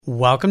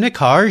Welcome to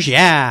Cars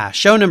Yeah,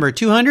 show number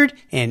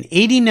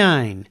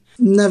 289.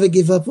 Never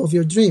give up of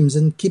your dreams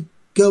and keep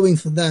going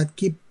for that.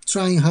 Keep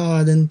trying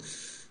hard and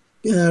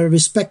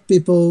respect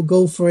people,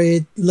 go for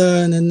it,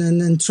 learn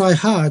and try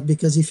hard,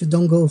 because if you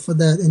don't go for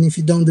that and if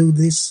you don't do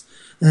these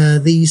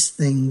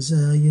things,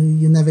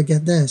 you never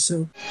get there.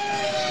 So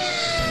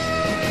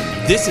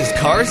this is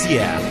Cars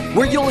Yeah,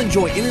 where you'll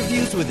enjoy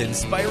interviews with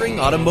inspiring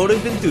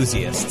automotive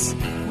enthusiasts.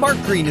 Mark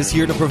Green is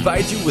here to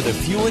provide you with a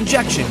fuel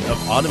injection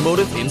of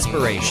automotive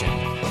inspiration.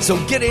 So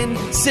get in,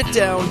 sit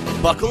down,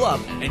 buckle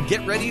up, and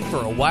get ready for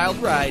a wild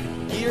ride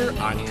here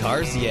on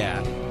Cars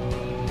Yeah.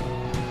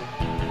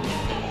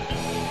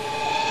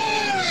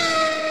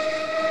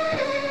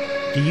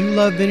 Do you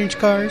love vintage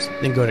cars?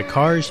 Then go to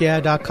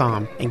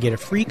carsyeah.com and get a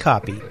free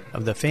copy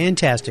of the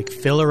fantastic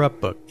Filler Up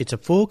book. It's a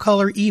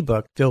full-color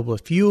ebook filled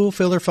with fuel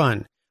filler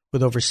fun,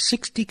 with over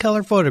 60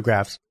 color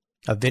photographs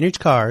of vintage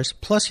cars,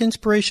 plus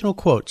inspirational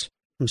quotes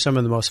from some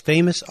of the most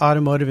famous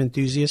automotive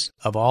enthusiasts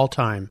of all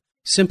time.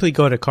 Simply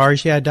go to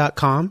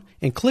carsyeah.com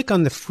and click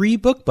on the free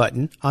book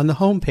button on the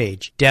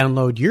homepage.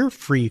 Download your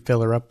free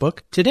Filler Up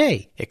book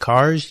today at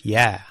Cars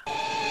Yeah.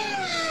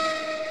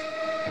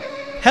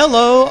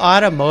 Hello,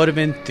 automotive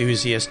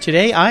enthusiasts.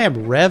 Today I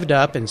am revved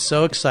up and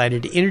so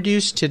excited to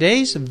introduce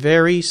today's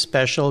very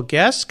special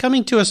guest,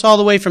 coming to us all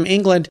the way from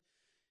England,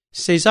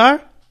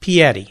 Cesar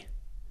Pieri.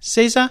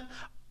 Cesar,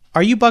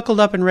 are you buckled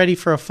up and ready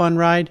for a fun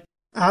ride?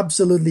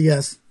 absolutely,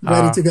 yes.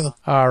 Ready to go.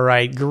 All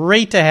right.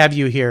 Great to have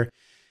you here.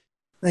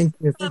 Thank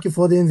you. Thank you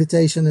for the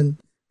invitation and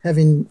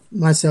having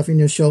myself in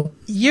your show.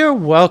 You're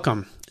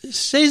welcome.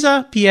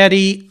 Cesar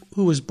Pieri,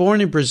 who was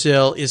born in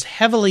Brazil, is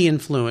heavily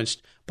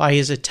influenced by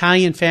his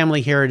Italian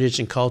family heritage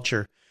and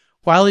culture.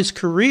 While his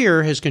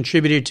career has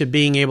contributed to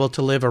being able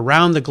to live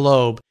around the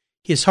globe,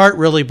 his heart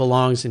really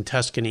belongs in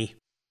Tuscany.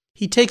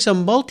 He takes a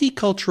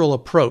multicultural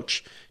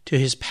approach to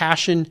his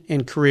passion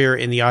and career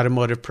in the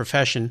automotive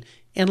profession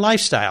and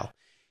lifestyle.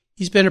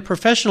 He's been a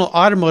professional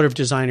automotive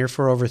designer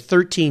for over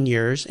 13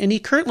 years, and he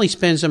currently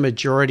spends a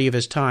majority of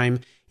his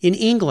time in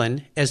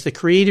England as the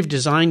creative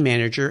design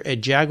manager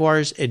at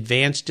Jaguar's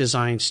Advanced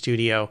Design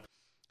Studio.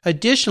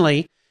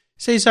 Additionally,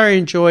 Cesar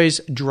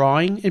enjoys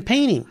drawing and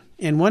painting,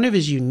 and one of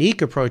his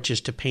unique approaches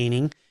to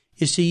painting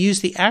is to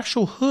use the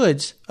actual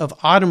hoods of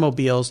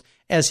automobiles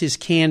as his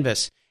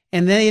canvas,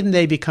 and then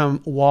they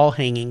become wall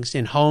hangings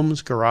in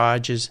homes,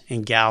 garages,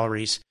 and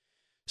galleries.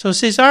 So,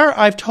 Cesar,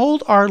 I've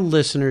told our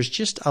listeners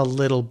just a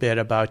little bit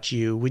about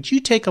you. Would you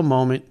take a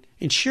moment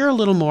and share a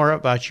little more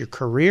about your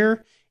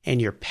career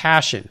and your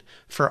passion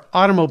for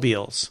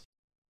automobiles?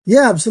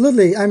 Yeah,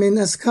 absolutely. I mean,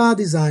 as car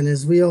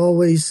designers, we are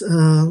always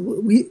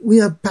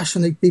we are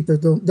passionate people,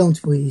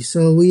 don't we?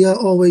 So we are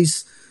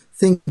always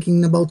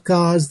thinking about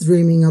cars,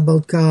 dreaming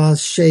about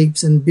cars,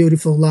 shapes and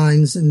beautiful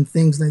lines and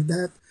things like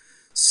that.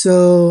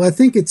 So I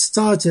think it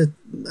started,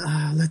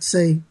 let's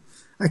say,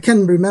 I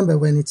can't remember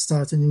when it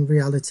started in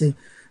reality,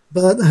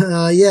 but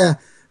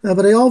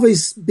but I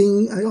always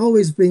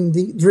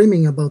been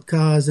dreaming about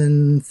cars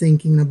and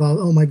thinking about,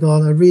 oh my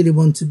God, I really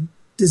want to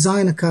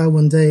design a car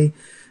one day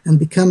and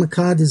become a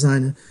car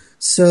designer.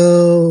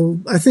 So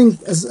I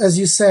think, as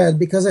you said,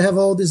 because I have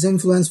all this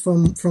influence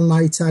from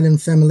my Italian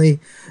family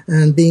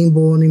and being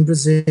born in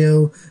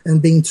Brazil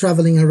and being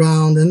traveling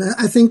around, and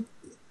I think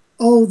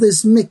all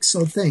this mix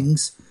of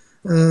things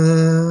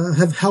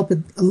have helped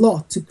a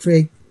lot to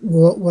create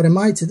what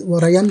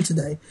I am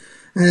today.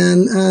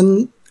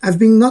 And I've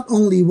been not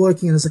only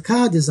working as a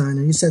car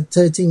designer, you said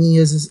 13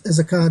 years as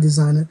a car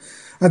designer.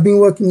 I've been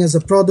working as a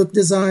product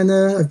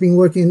designer. I've been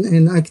working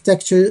in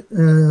architecture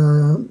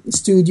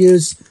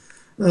studios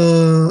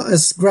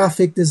as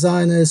graphic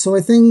designer. So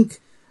I think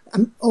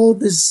all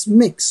this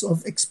mix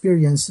of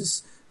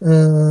experiences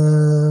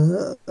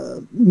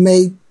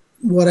made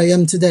what I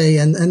am today,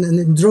 and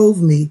it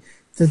drove me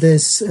to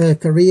this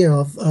career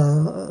of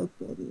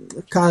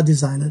car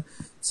designer.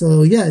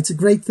 So yeah, it's a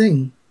great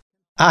thing.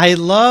 I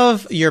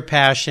love your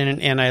passion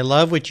and I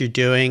love what you're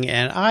doing.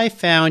 And I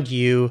found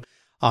you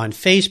on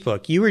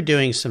Facebook. You were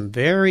doing some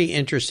very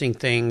interesting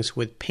things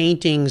with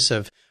paintings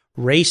of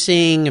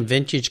racing,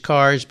 vintage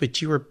cars,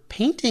 but you were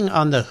painting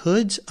on the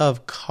hoods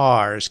of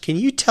cars. Can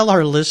you tell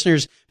our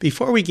listeners,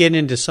 before we get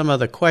into some of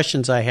the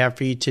questions I have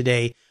for you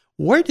today,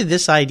 where did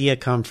this idea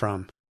come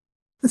from?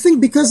 I think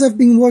because I've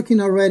been working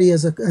already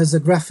as a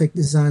graphic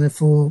designer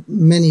for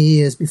many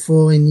years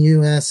before in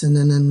US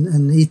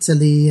and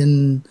Italy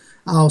and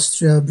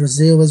Austria,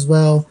 Brazil as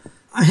well.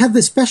 I had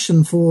this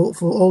passion for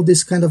all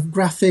this kind of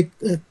graphic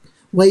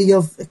way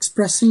of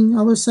expressing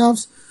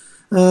ourselves.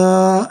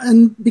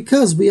 And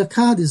because we are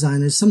car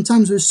designers,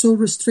 sometimes we're so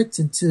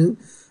restricted to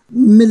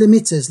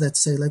millimeters, let's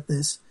say like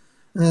this,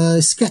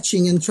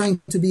 sketching and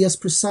trying to be as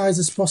precise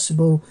as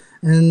possible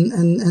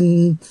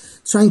and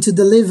trying to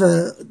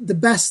deliver the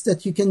best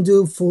that you can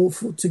do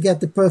to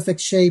get the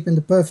perfect shape and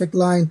the perfect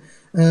line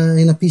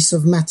in a piece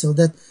of metal.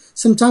 That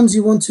sometimes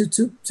you want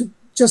to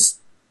just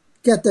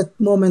get that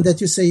moment that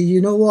you say,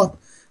 you know what,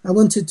 I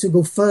wanted to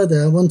go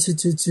further. I wanted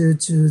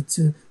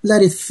to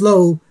let it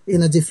flow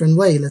in a different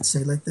way, let's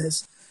say like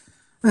this.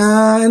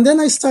 And then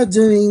I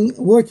started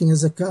working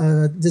as a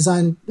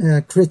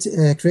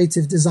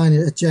creative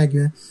designer at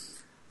Jaguar.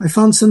 I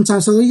found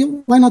sometimes,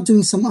 why not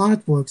doing some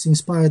artworks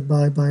inspired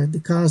by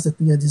the cars that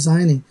we are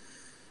designing?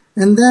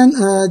 And then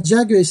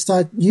Jaguar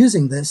started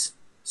using this.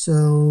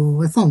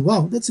 So I found,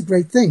 wow, that's a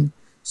great thing.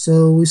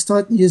 So we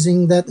start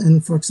using that.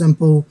 And for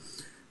example,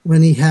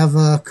 when you have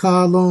a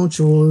car launch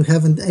or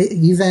have an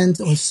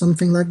event or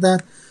something like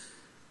that,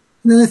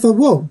 and then I thought,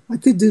 whoa, I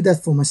could do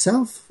that for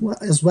myself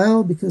as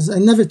well, because I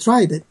never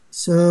tried it.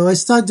 So I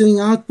started doing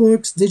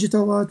artworks,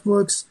 digital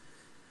artworks.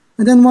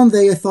 And then one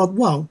day I thought,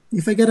 wow,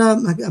 if I get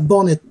a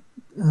bonnet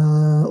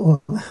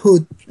or a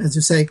hood, as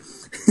you say.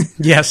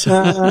 Yes.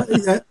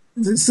 Yeah,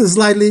 it's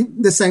slightly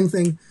the same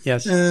thing.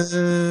 Yes.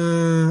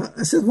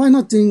 I said, why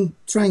not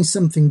trying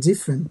something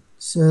different?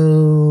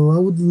 So I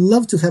would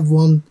love to have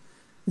one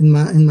in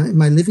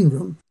my living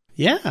room.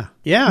 Yeah,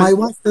 yeah. My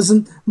wife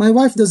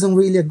doesn't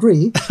really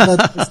agree,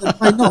 but I said,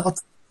 why not?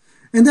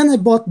 And then I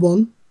bought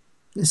one.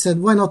 I said,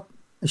 why not?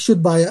 I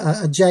should buy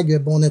a Jaguar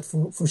bonnet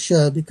for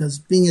sure, because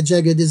being a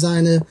Jaguar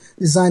designer,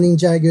 designing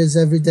Jaguars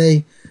every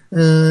day,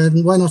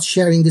 why not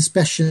sharing this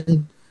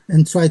passion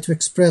and try to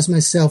express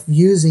myself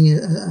using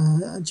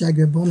a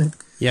Jaguar bonnet?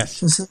 Yes.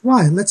 So I said,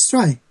 why? Let's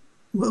try.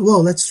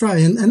 Well, let's try.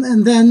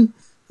 And then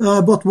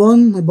I bought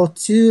one, I bought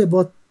two, I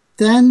bought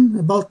 10,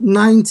 about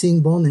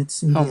 19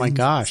 bonnets. Oh my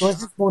gosh. So I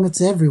have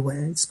bonnets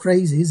everywhere. It's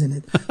crazy, isn't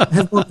it? I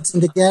have bonnets in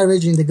the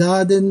garage, in the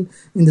garden,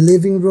 in the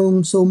living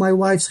room, so my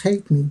wives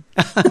hate me.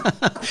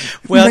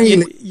 Well,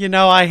 you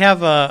know, I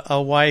have a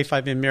wife.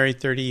 I've been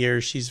married 30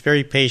 years. She's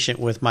very patient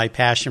with my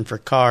passion for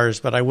cars,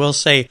 but I will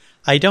say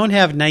I don't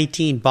have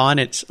 19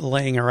 bonnets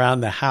laying around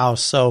the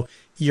house, so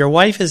your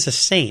wife is a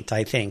saint,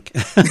 I think.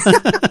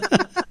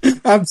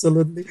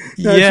 Absolutely.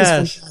 No,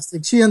 yes. She's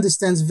fantastic. She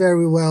understands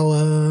very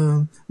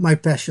well my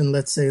passion,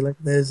 let's say, like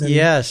this. And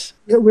yes.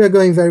 We're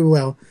going very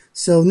well.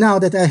 So now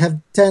that I have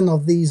 10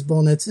 of these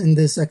bonnets in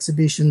this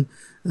exhibition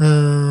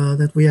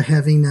that we are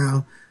having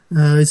now,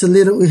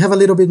 we have a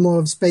little bit more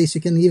of space.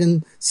 You can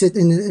even sit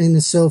in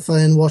a sofa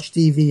and watch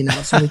TV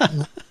now. So we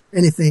can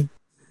anything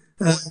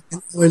in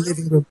our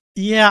living room.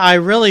 Yeah, I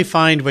really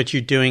find what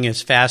you're doing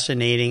is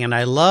fascinating. And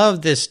I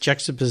love this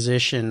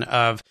juxtaposition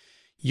of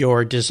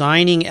your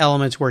designing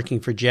elements working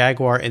for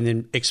Jaguar and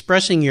then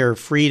expressing your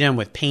freedom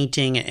with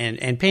painting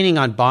and painting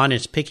on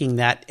bonnets, picking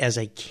that as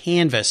a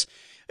canvas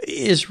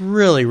is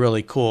really,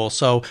 really cool.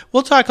 So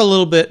we'll talk a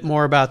little bit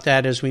more about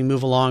that as we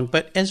move along.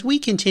 But as we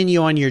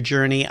continue on your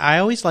journey, I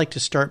always like to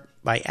start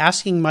by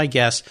asking my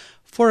guests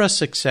for a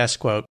success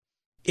quote.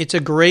 It's a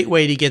great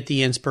way to get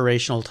the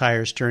inspirational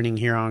tires turning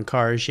here on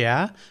Cars,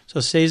 yeah?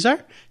 So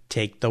Cesar,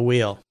 take the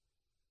wheel.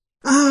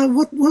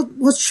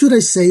 What should I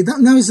say? That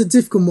now is a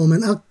difficult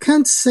moment. I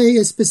can't say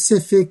a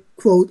specific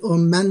quote or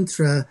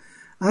mantra.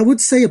 I would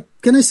say,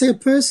 can I say a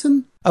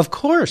person? Of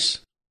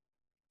course.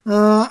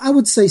 I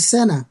would say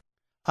Senna.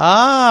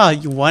 Ah,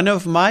 one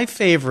of my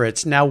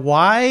favorites. Now,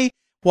 why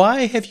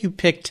have you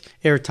picked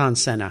Ayrton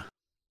Senna?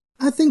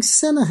 I think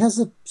Senna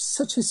has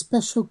such a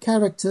special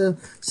character,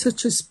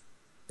 such a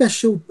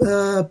special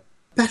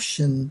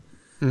passion.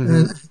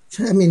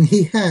 Mm-hmm. I mean,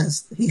 he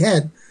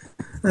had.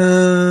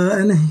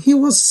 And he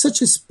was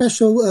such a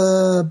special,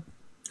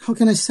 how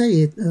can I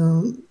say it?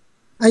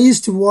 I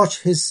used to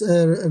watch his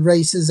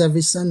races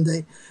every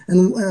Sunday,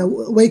 and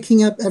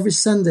waking up every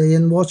Sunday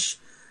and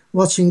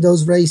watching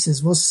those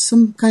races was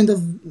some kind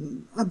of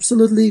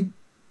absolutely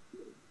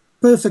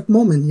perfect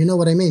moment. You know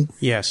what I mean?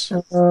 Yes.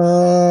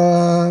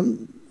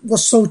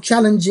 Was so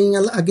challenging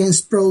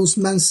against pros,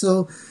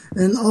 Mansell,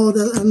 and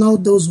all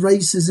those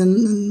races,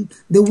 and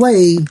the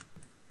way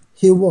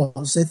he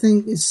was, I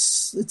think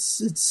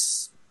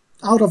it's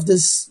out of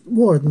this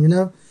world, you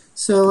know.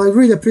 So I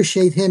really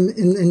appreciate him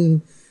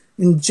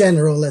in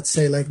general. Let's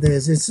say like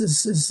this.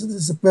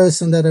 It's a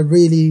person that I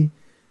really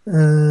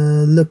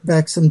look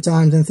back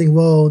sometimes and think,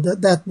 whoa,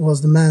 that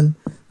was the man.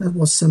 That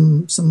was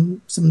some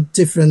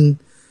different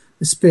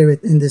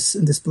spirit in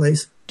this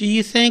place. Do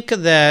you think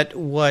that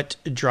what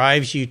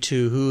drives you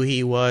to who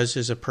he was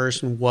as a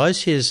person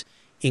was his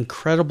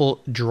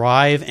incredible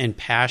drive and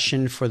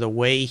passion for the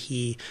way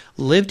he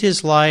lived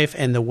his life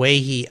and the way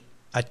he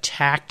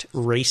attacked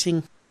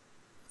racing?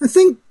 I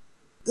think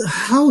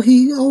how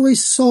he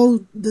always saw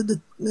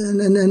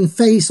and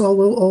faced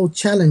all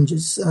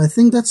challenges. I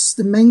think that's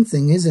the main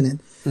thing, isn't it?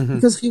 Mm-hmm.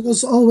 Because he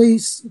was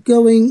always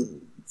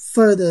going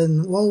further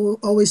and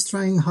always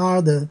trying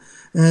harder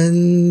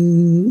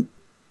and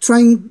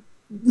trying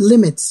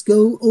limits,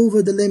 go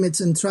over the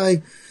limits and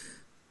try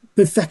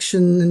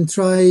perfection and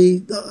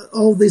try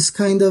all this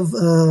kind of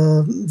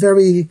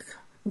very,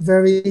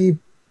 very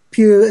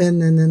pure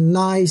and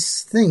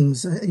nice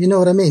things. You know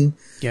what I mean?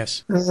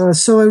 Yes.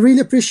 So I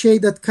really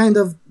appreciate that kind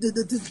of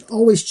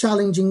always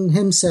challenging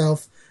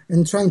himself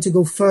and trying to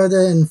go further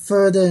and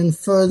further and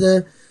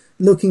further,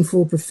 looking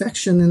for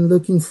perfection and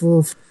looking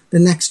for the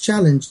next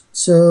challenge.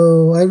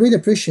 So I really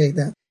appreciate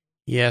that.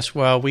 Yes,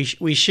 well, we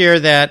share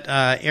that.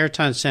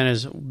 Ayrton Senna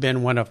has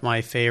been one of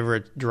my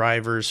favorite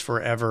drivers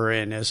forever,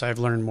 and as I've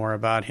learned more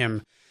about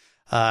him,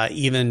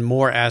 even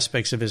more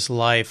aspects of his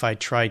life I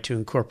try to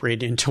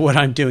incorporate into what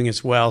I'm doing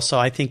as well. So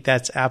I think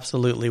that's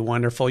absolutely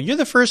wonderful. You're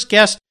the first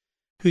guest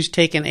who's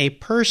taken a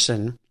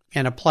person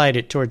and applied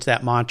it towards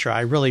that mantra.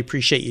 I really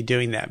appreciate you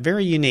doing that.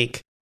 Very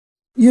unique.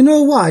 You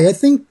know why? I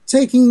think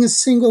taking a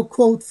single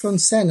quote from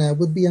Senna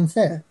would be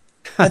unfair.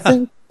 I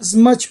think it's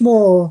much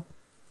more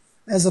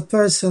as a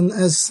person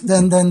as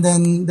than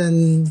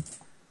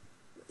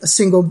a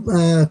single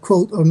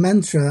quote or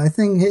mantra. I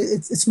think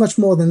it's much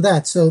more than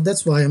that. So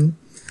that's why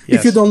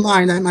if you don't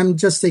mind, I'm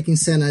just taking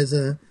Senna as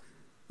an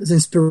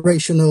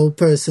inspirational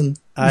person.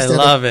 I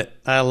love it.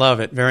 I love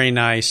it. Very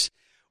nice.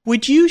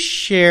 Would you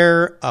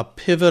share a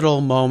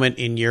pivotal moment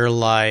in your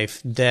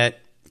life that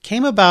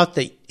came about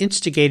that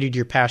instigated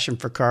your passion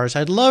for cars?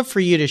 I'd love for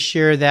you to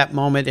share that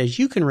moment as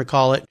you can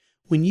recall it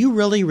when you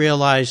really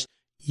realized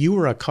you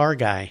were a car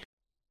guy.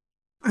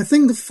 I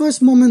think the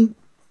first moment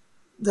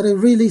that I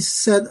really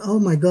said, oh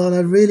my God, I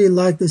really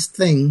like this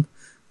thing,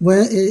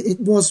 it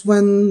was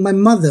when my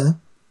mother,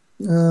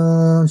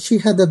 she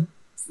had a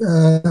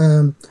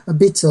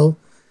Beetle,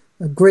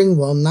 a green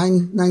one,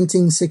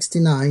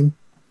 1969.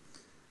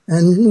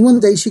 And one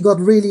day she got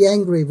really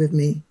angry with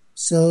me.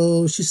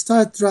 So she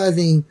started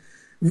driving,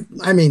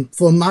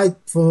 for my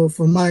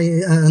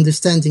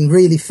understanding,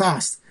 really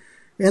fast.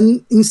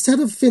 And instead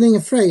of feeling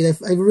afraid,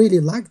 I really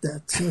liked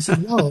that. So I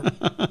said, wow,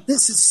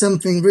 this is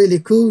something really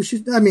cool.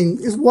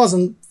 It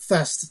wasn't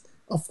fast,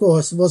 of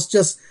course. It was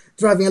just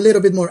driving a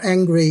little bit more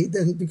angry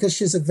because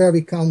she's a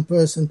very calm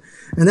person.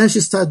 And then she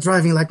started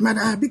driving like,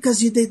 man,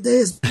 because you did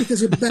this,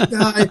 because you're a bad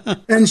guy.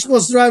 And she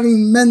was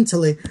driving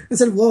mentally. I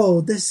said, whoa,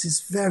 this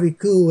is very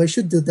cool. I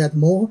should do that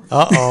more.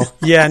 Uh-oh.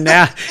 Yeah,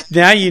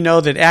 now you know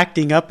that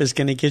acting up is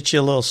going to get you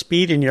a little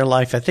speed in your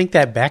life. I think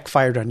that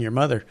backfired on your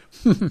mother.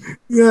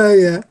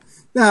 Yeah.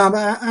 No,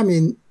 but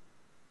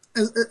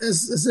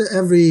as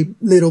every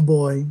little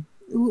boy,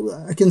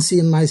 I can see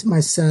in my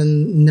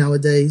son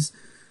nowadays,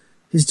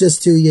 he's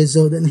just 2 years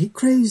old and he's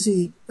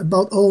crazy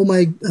about all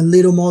my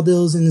little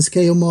models and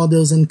scale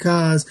models and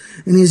cars.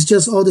 And he's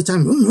just all the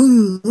time.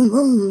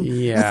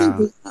 Yeah. I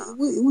think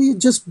we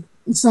just,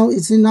 it's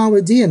in our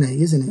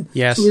DNA, isn't it?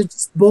 Yes. So we're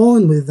just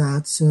born with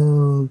that.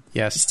 So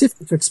yes. It's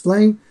difficult to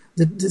explain.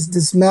 The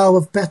smell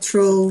of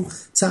petrol,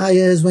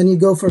 tires, when you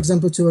go, for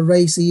example, to a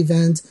race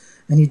event,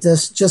 and you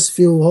just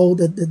feel all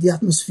the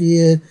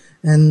atmosphere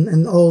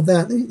and all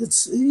that.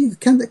 You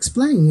can't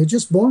explain. You're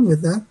just born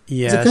with that.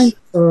 Yes. It's a kind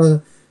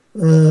of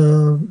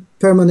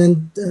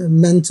permanent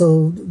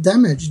mental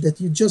damage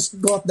that you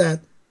just got that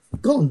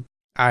gone.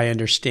 I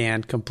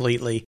understand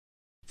completely.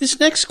 This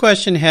next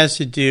question has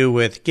to do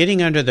with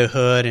getting under the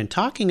hood and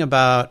talking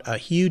about a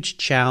huge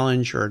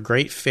challenge or a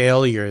great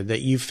failure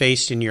that you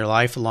faced in your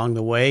life along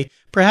the way,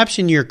 perhaps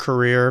in your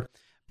career.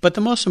 But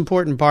the most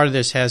important part of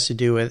this has to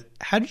do with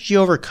how did you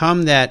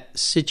overcome that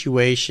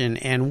situation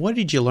and what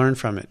did you learn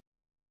from it?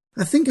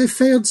 I think I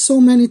failed so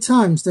many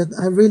times that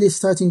I really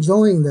start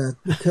enjoying that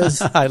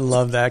because I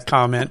love that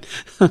comment.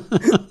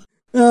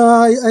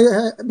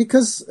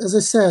 Because, as I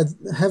said,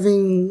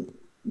 having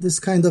this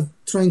kind of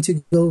trying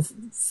to go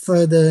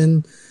further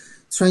and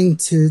trying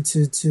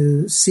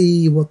to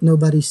see what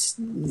nobody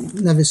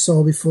never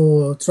saw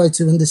before, or try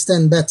to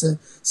understand better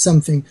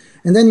something,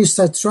 and then you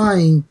start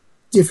trying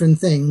different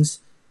things,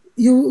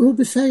 you will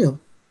be fail.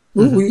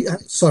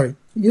 Mm-hmm.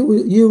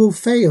 You will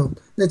fail.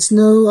 There's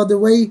no other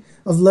way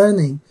of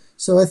learning.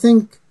 So I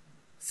think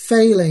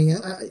failing,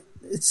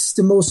 it's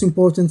the most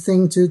important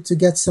thing to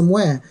get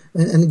somewhere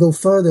and go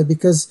further,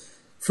 because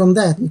from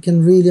that you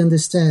can really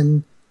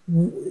understand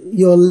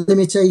your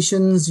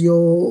limitations,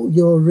 your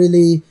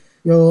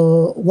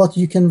what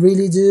you can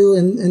really do,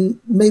 and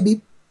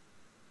maybe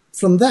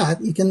from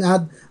that you can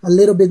add a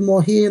little bit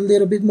more here, a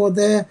little bit more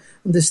there,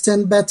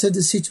 understand better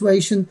the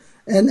situation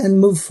and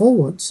move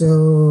forward.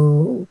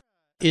 So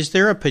is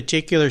there a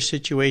particular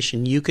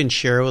situation you can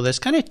share with us?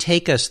 Kind of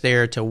take us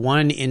there to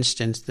one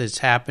instance that's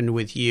happened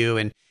with you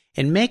and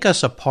make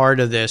us a part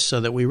of this so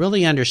that we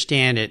really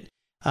understand it.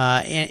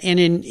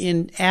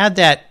 And add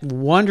that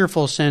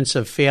wonderful sense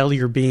of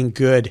failure being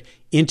good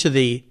into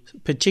the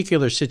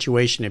particular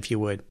situation, if you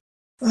would.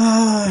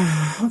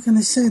 How can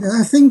I say that?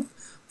 I think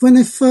when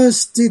I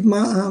first did my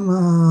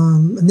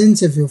an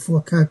interview for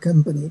a car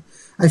company,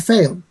 I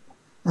failed.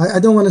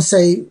 I don't want to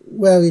say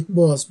where it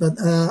was, but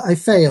I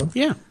failed.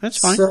 Yeah, that's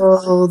fine.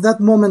 So that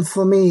moment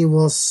for me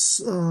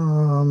was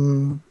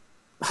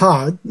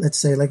hard, let's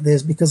say like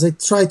this, because I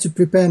tried to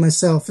prepare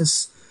myself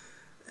as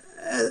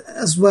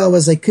well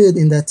as I could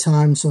in that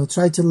time. So I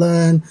tried to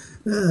learn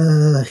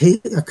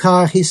a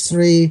car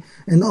history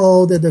and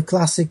all the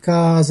classic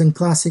cars and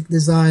classic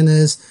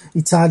designers,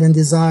 Italian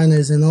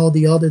designers and all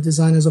the other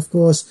designers, of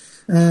course.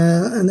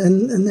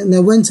 And I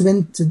went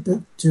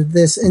to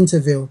this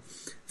interview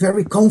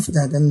very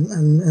confident.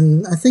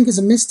 And I think it's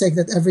a mistake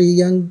that every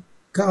young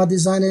car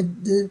designer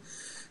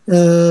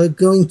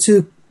going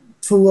too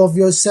full of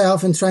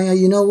yourself and trying,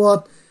 you know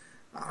what,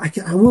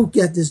 I will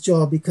get this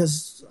job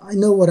because I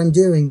know what I'm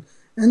doing.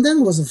 And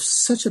then was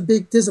such a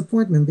big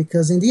disappointment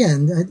because in the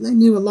end, I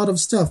knew a lot of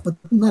stuff, but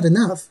not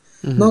enough,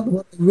 not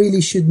what I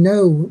really should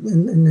know.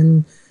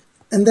 And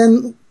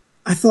then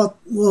I thought,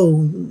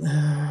 whoa,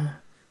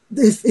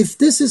 if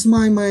this is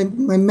my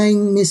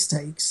main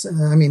mistakes,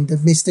 the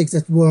mistakes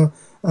that were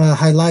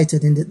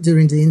highlighted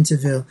during the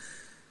interview,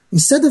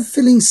 instead of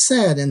feeling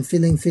sad and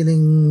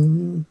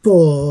feeling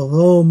poor,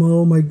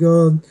 oh my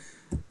God,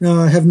 no,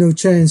 I have no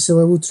chance, so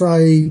I will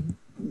try,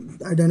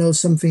 I don't know,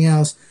 something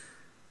else.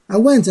 I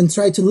went and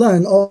tried to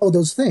learn all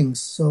those things.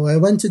 So I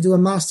went to do a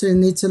master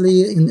in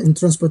Italy in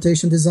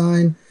transportation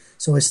design.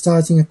 So I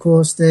started a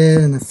course there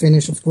and I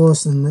finished, of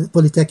course, in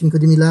Politecnico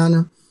di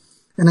Milano.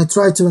 And I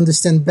tried to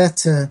understand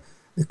better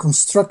the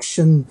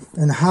construction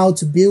and how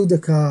to build a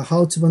car,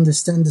 how to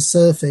understand the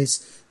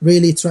surface,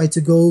 really try to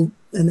go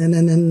and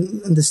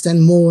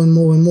understand more and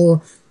more and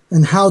more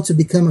and how to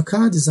become a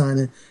car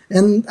designer.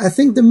 And I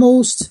think the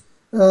most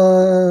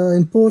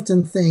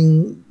important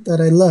thing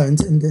that I learned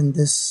in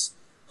this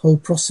whole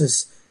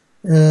process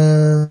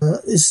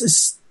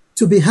is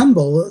to be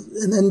humble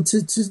and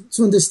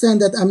to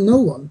understand that I'm no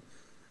one.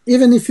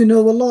 Even if you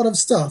know a lot of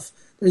stuff,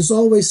 there's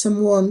always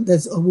someone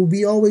will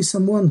be always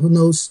someone who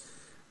knows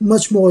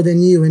much more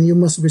than you, and you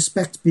must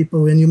respect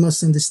people and you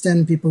must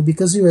understand people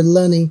because you are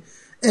learning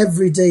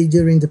every day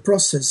during the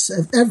process.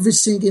 Every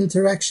single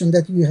interaction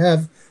that you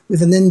have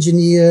with an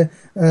engineer,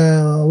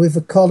 with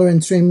a color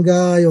and trim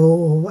guy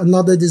or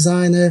another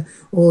designer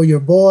or your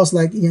boss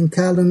like Ian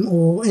Callum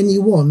or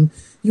anyone,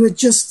 you are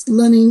just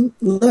learning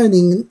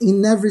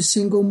in every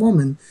single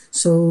moment.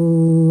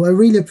 So I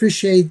really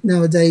appreciate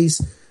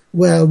nowadays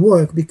where I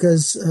work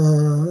because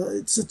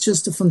it's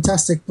just a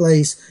fantastic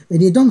place,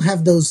 and you don't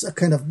have those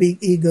kind of big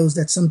egos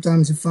that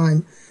sometimes you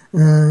find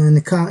in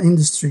the car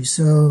industry.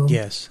 So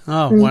yes,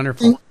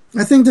 wonderful.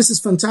 I think this is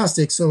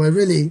fantastic. So I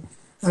really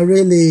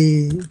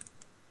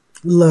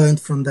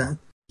learned from that.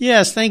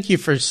 Yes, thank you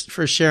for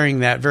sharing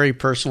that very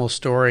personal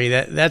story.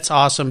 That's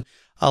awesome.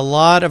 A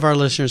lot of our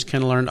listeners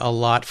can learn a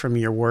lot from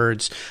your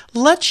words.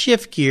 Let's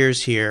shift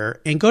gears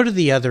here and go to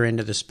the other end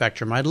of the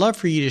spectrum. I'd love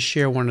for you to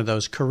share one of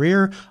those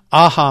career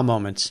aha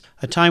moments,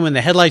 a time when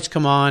the headlights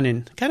come on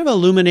and kind of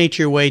illuminate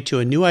your way to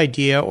a new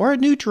idea or a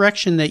new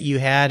direction that you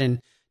had, and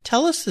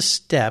tell us the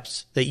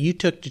steps that you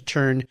took to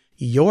turn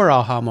your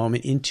aha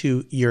moment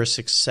into your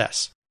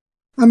success.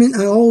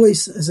 I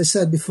always, as I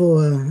said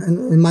before,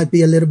 and it might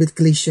be a little bit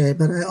cliche,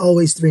 but I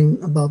always dream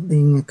about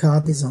being a car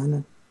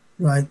designer,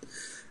 right?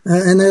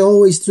 And I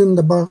always dreamed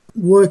about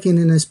working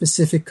in a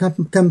specific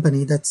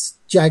company, that's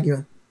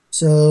Jaguar.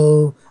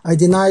 So I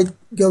denied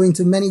going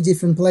to many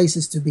different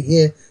places to be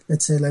here,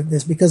 let's say like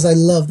this, because I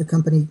love the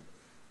company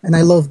and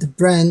I love the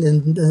brand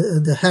and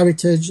the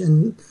heritage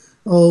and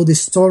all the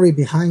story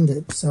behind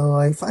it. So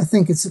I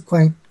think it's a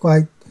quite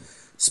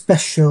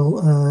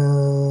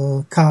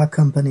special car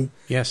company.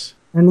 Yes.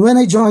 And when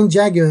I joined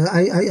Jaguar,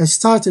 I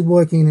started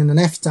working in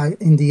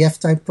the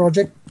F-Type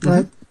project,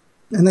 right?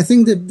 Mm-hmm. And I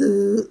think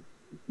that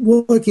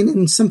working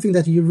in something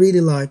that you really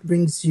like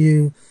brings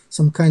you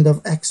some kind of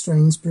extra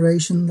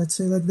inspiration, let's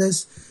say like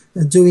this.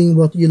 Doing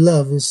what you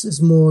love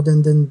is more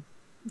than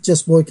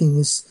just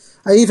working.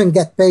 I even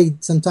get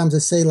paid. Sometimes I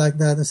say like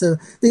that. I say,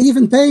 they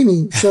even pay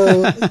me.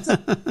 So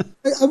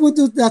I would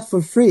do that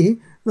for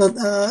free, but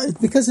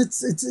because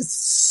it's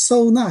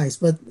so nice.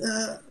 But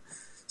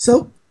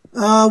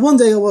one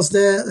day I was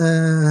there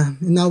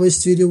in our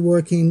studio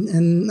working,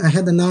 and I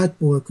had an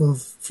artwork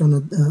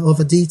of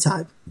a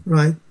D-Type,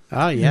 right?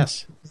 Ah,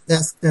 yes.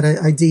 Desk that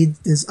I did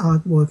this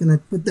artwork, and I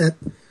put that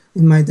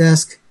in my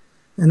desk,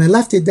 and I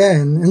left it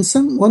there. And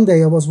one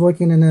day I was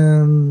working in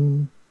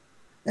an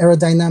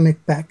aerodynamic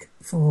pack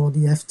for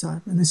the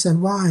F-Type, and I said,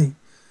 why?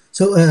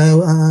 So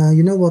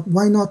you know what?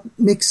 Why not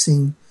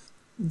mixing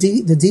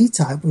the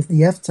D-Type with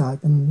the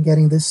F-Type and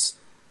getting this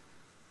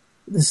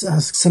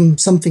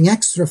something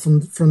extra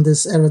from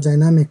this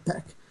aerodynamic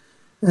pack?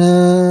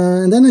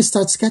 And then I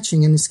start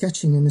sketching, and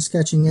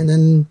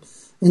then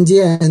in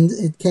the end,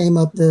 it came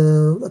up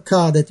a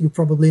car that you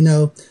probably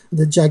know,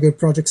 the Jaguar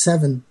Project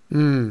 7.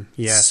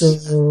 Yes.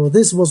 So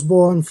this was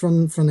born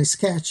from a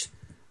sketch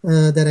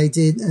that I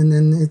did, and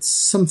then it's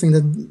something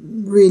that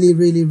really,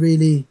 really,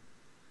 really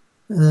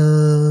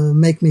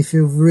make me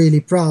feel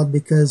really proud,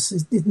 because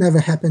it never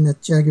happened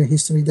at Jaguar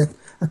history that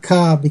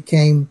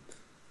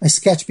a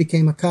sketch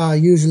became a car.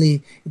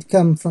 Usually it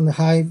comes from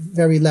the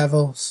very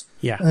levels,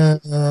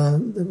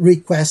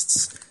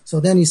 requests. So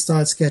then you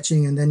start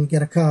sketching and then you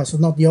get a car. So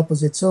not the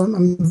opposite. So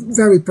I'm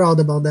very proud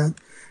about that.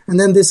 And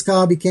then this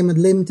car became a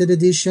limited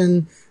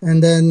edition,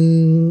 and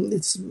then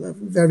it's a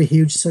very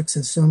huge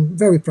success. So I'm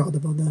very proud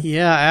about that.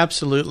 Yeah,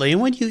 absolutely.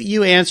 And when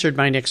you answered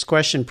my next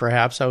question,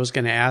 perhaps I was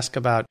going to ask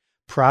about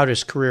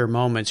proudest career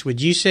moments.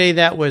 Would you say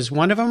that was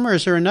one of them, or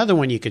is there another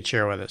one you could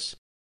share with us?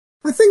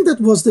 I think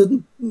that was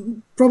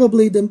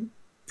probably the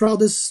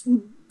proudest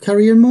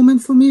career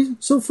moment for me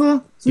so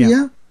far. So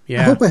yeah.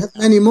 I hope I have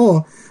many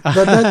more,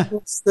 but that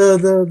was the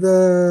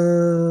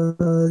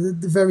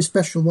very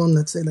special one,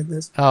 let's say like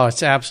this. Oh,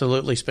 it's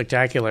absolutely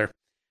spectacular.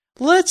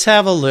 Let's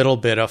have a little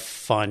bit of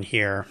fun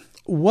here.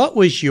 what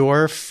was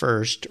your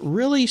first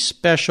really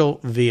special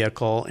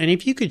vehicle? And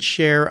if you could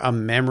share a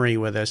memory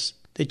with us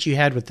that you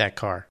had with that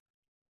car.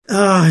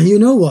 You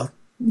know what?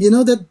 You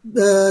know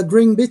that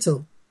Green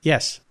Beetle?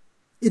 Yes.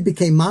 It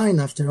became mine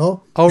after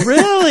all. Oh,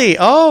 really?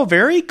 Oh,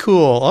 very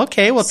cool.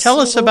 Okay, well, tell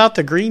us about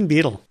the Green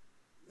Beetle.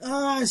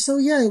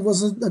 It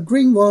was a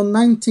green one,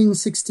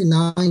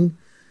 1969.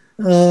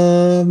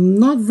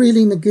 Not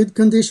really in a good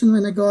condition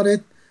when I got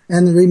it,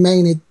 and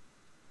remained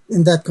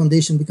in that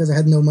condition because I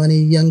had no money,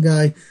 young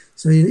guy,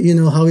 so you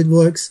know how it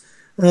works.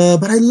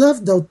 But I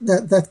loved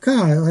that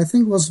car. I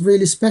think it was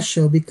really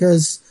special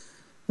because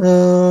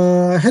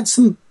I had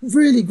some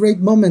really great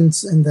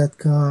moments in that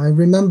car. I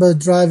remember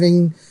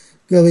going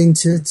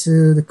to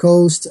the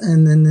coast,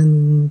 and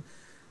then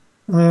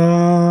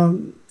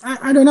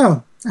I don't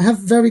know. I have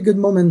very good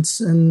moments,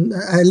 and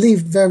I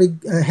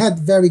had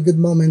very good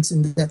moments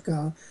in that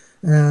car,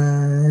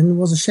 and it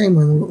was a shame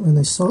when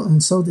I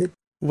sold it.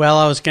 Well,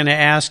 I was going to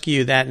ask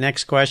you that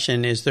next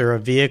question. Is there a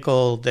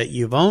vehicle that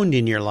you've owned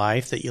in your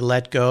life that you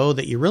let go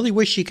that you really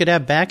wish you could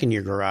have back in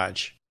your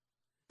garage?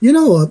 You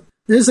know what?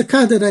 There's a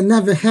car that I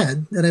never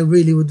had that I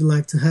really would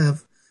like to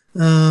have.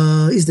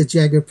 Is the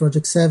Jaguar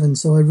Project 7,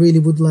 so I really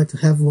would like to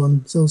have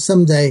one. So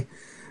someday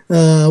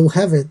I will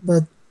have it,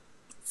 but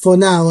for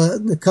now,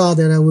 the car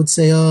that I would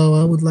say,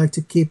 I would like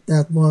to keep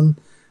that one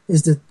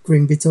is the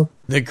Green Beetle.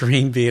 The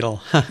Green Beetle.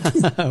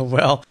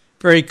 Well,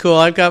 very cool.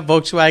 I've got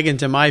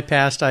Volkswagens in my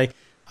past. I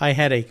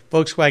had a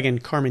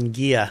Volkswagen Carmen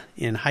Ghia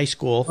in high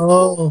school.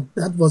 Oh,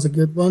 that was a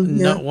good one.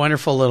 Yeah.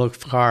 Wonderful little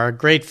car,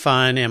 great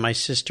fun. And my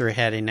sister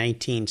had a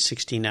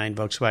 1969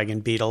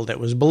 Volkswagen Beetle that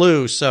was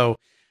blue. So,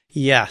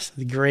 yes,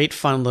 great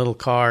fun little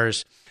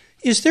cars.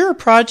 Is there a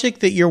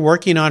project that you're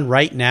working on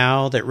right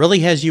now that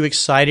really has you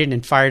excited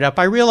and fired up?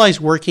 I realize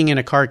working in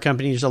a car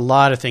company, there's a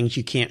lot of things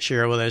you can't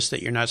share with us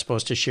that you're not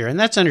supposed to share, and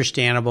that's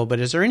understandable. But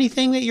is there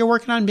anything that you're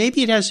working on?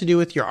 Maybe it has to do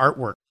with your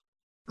artwork.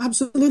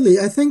 Absolutely.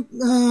 I think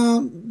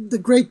the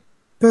great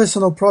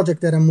personal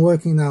project that I'm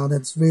working now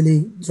that's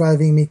really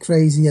driving me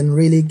crazy and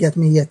really get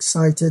me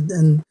excited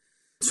and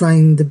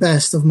trying the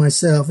best of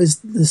myself is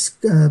this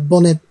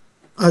bonnet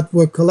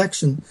artwork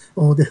collection,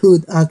 or the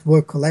hood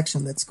artwork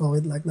collection, let's call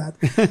it like that.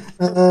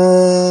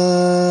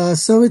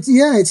 So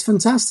it's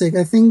fantastic.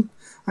 I think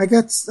I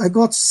got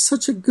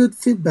such a good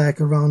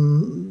feedback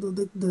around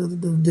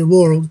the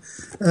world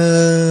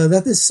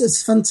that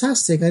it's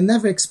fantastic. I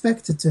never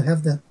expected to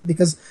have that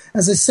because,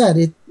 as I said,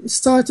 it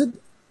started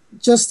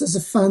just as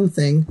a fun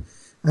thing.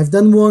 I've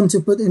done one to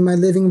put in my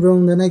living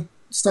room, then I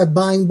start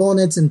buying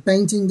bonnets and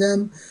painting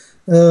them,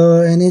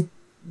 and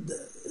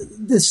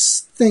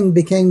this thing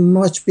became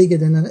much bigger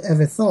than I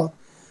ever thought.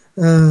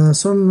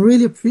 So I'm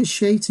really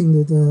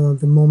appreciating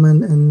the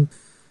moment and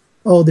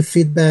all the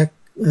feedback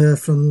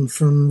from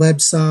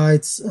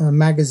websites,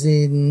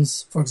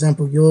 magazines, for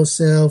example,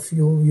 yourself,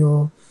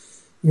 your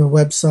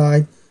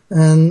website.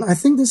 And I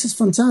think this is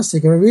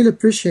fantastic. I really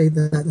appreciate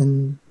that.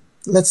 And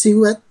let's see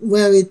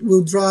where it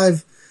will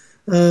drive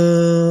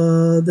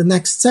the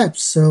next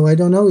steps. So I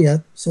don't know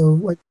yet.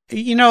 So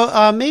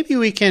maybe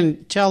we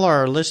can tell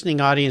our listening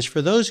audience,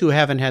 for those who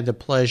haven't had the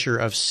pleasure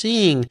of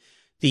seeing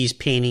these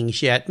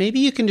paintings yet, maybe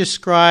you can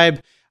describe,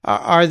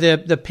 are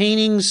the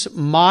paintings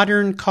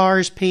modern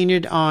cars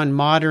painted on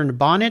modern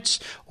bonnets,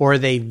 or are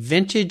they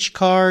vintage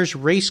cars,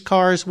 race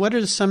cars? What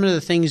are some of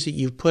the things that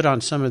you've put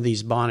on some of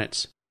these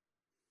bonnets?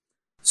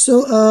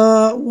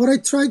 So what I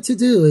tried to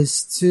do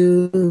is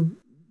to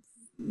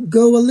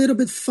go a little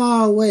bit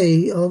far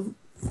away of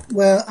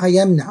where I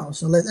am now.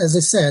 So as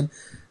I said,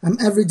 I'm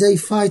every day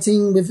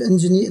fighting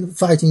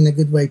in a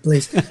good way,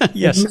 please.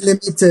 Yes.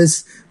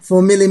 Millimeters,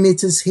 4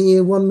 millimeters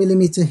here, 1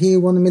 millimeter here,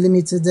 1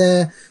 millimeter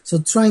there.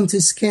 So trying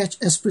to sketch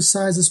as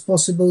precise as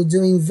possible,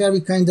 doing very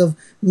kind of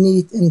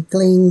neat and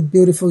clean,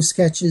 beautiful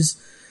sketches.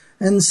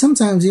 And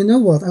sometimes, you know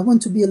what, I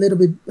want to be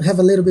have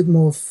a little bit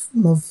more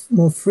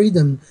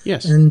freedom.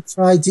 Yes. And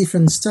try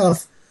different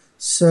stuff.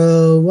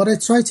 So what I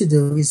try to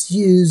do is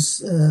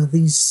use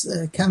these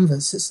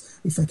canvases,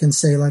 if I can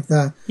say like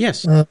that.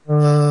 Yes.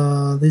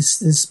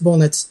 These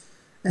bonnets,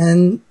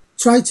 and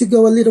try to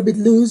go a little bit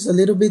loose, a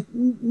little bit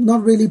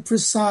not really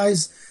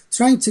precise,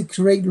 trying to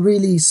create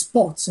really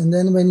spots. And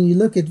then when you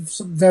look at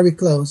very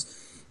close,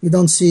 you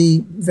don't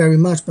see very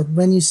much. But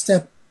when you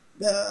step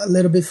a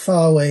little bit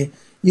far away,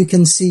 you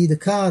can see the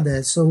car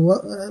there.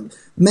 So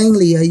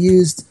mainly I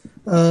used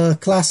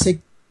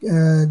classic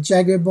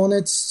Jaguar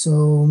bonnets,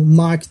 so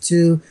Mark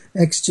II,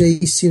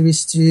 XJ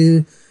Series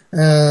 2,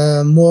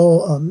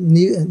 more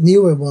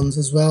newer ones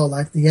as well,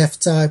 like the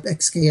F-Type,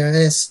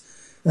 XKRS,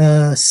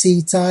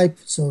 C-Type,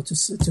 so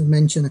to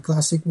mention a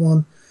classic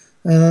one,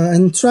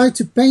 and try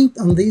to paint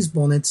on these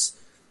bonnets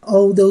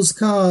all those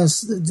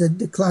cars,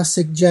 the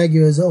classic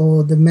Jaguars,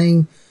 or the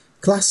main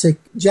classic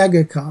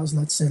Jaguar cars,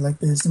 let's say like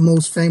this, the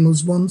most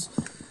famous ones.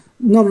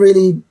 Not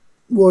really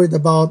worried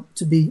about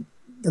to be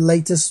the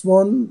latest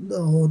one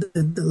or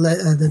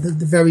the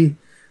very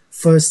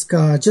first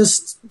car,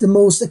 just the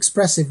most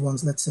expressive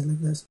ones, let's say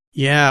like this.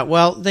 Yeah,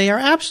 well, they are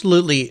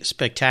absolutely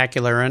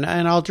spectacular, and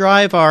I'll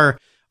drive our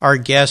our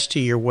guests to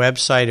your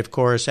website, of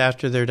course,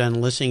 after they're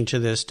done listening to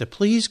this, to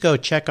please go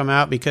check them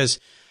out, because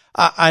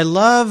I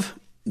love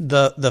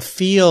the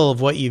feel of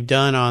what you've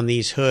done on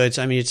these hoods.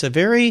 I mean, it's a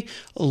very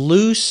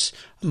loose,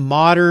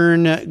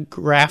 modern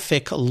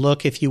graphic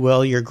look, if you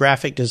will. Your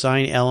graphic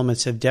design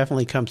elements have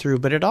definitely come through,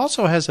 but it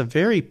also has a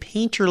very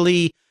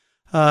painterly,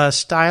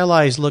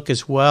 stylized look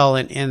as well.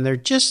 And they're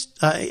just,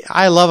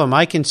 I love them.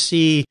 I can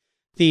see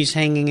these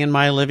hanging in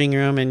my living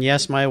room, and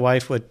yes, my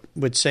wife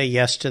would say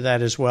yes to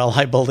that as well,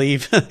 I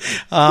believe,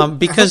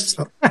 because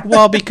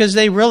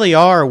they really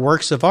are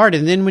works of art.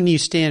 And then when you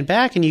stand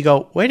back and you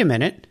go, wait a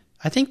minute,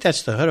 I think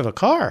that's the hood of a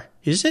car.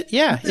 Is it?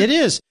 Yeah, it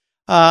is.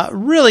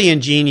 Really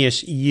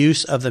ingenious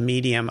use of the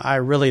medium. I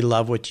really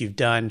love what you've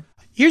done.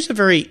 Here's a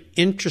very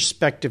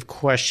introspective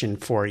question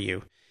for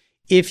you.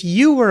 If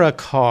you were a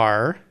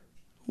car,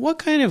 what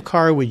kind of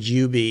car would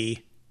you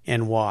be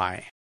and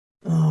why?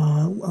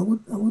 I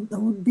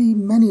would be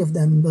many of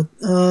them, but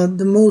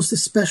the most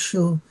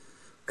special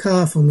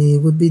car for me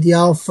would be the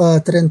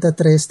Alfa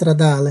 33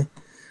 Stradale.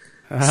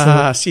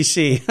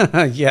 CC,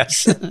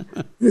 yes.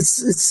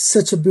 It's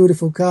such a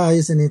beautiful car,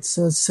 isn't it?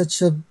 So it's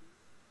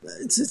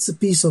a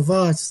piece of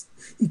art.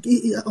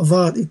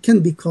 It can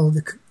be called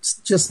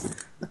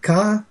just a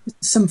car.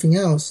 It's something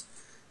else.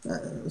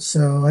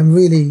 So I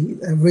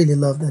really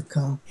love that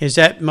car. Is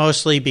that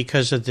mostly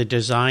because of the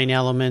design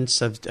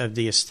elements of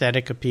the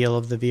aesthetic appeal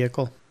of the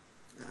vehicle?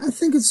 I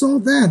think it's all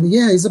that.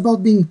 Yeah, it's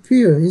about being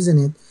pure, isn't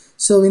it?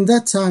 So in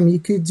that time, you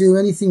could do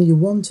anything you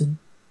wanted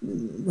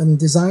when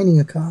designing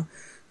a car.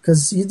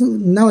 Because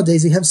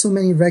nowadays you have so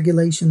many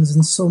regulations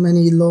and so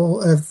many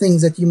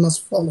things that you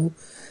must follow,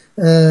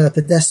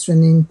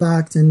 pedestrian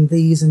impact and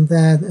these and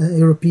that,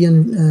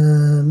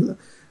 European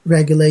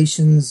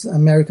regulations,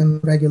 American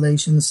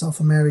regulations, South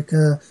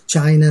America,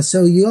 China.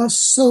 So you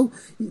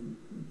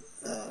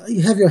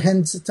have your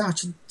hands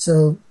attached.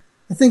 So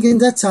I think in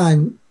that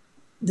time,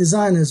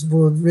 designers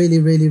were really,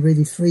 really,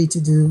 really free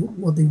to do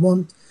what they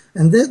want.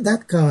 And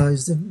that car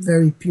is a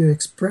very pure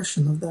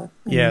expression of that.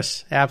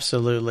 Yes,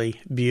 absolutely.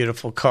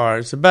 Beautiful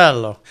cars.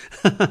 Bello.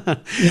 Yeah,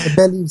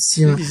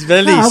 bellissimo. It's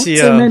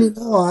bellissimo.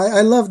 I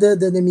love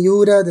the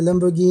Miura, the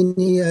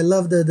Lamborghini. I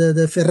love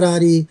the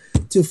Ferrari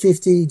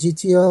 250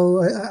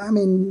 GTO. I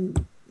mean,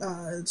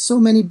 so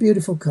many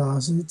beautiful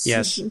cars. It's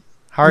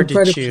hard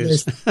to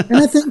choose.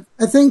 And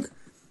I think,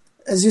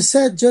 as you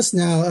said just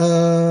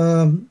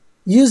now,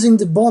 using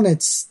the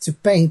bonnets to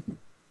paint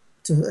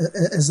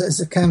as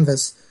a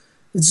canvas,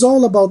 it's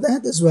all about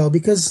that as well,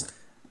 because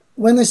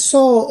when I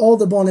saw all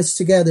the bonnets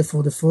together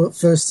for the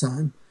first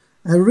time,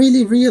 I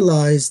really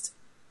realized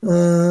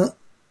how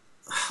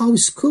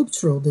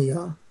sculptural they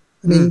are.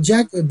 I mean,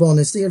 Jaguar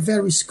bonnets, they are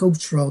very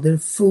sculptural. They're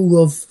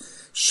full of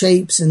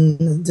shapes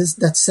and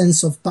that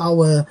sense of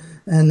power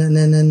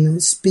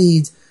and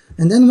speed.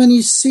 And then when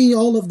you see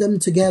all of them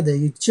together,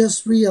 you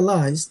just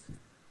realize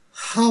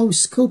how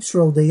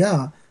sculptural they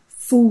are,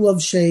 full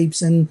of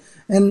shapes and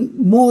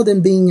more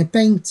than being a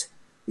paint.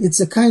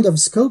 It's a kind of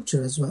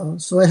sculpture as well.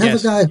 So I have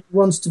a guy who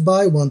wants to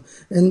buy one,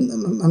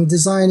 and I'm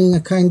designing a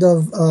kind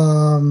of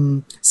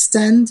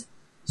stand.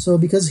 So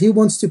because he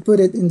wants to put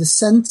it in the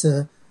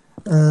center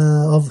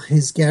of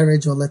his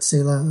garage, or let's say,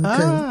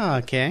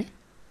 okay,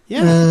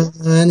 yeah,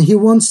 and he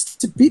wants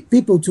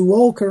people to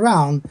walk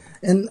around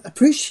and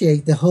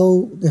appreciate the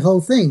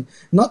whole thing,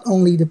 not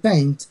only the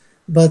paint,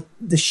 but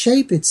the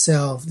shape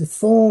itself, the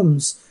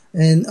forms,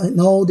 and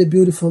all the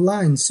beautiful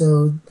lines.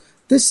 So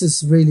this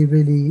is really,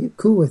 really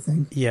cool, I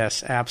think.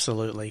 Yes,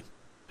 absolutely.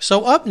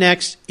 So up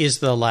next is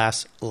the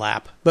last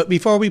lap. But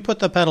before we put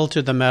the pedal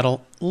to the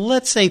metal,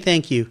 let's say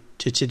thank you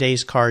to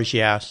today's Cars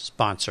Yeah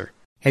sponsor.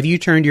 Have you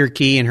turned your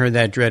key and heard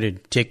that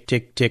dreaded tick,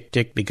 tick, tick,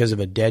 tick because of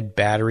a dead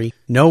battery?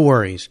 No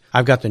worries.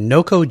 I've got the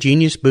NOCO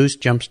Genius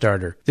Boost Jump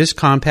Starter. This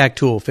compact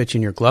tool fits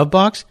in your glove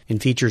box and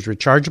features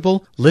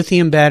rechargeable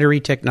lithium battery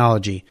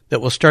technology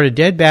that will start a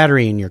dead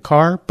battery in your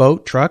car,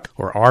 boat, truck,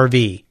 or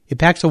RV. It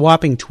packs a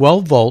whopping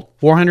 12-volt,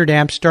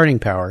 400-amp starting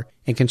power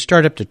and can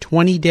start up to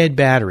 20 dead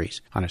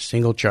batteries on a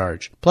single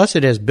charge. Plus,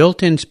 it has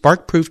built-in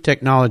spark-proof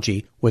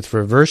technology with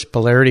reverse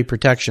polarity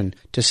protection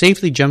to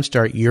safely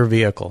jumpstart your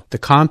vehicle. The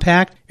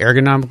compact,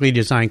 ergonomically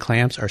designed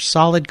clamps are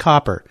solid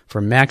copper for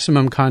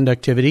maximum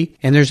conductivity,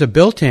 and there's a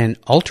built-in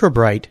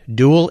ultra-bright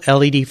dual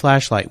LED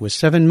flashlight with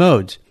 7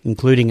 modes,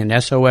 including an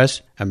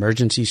SOS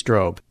emergency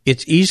strobe.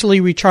 It's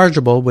easily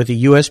rechargeable with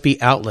a USB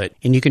outlet,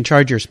 and you can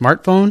charge your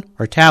smartphone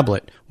or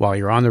tablet while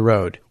you're on the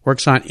road.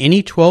 Works on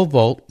any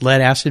 12-volt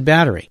lead-acid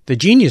battery. The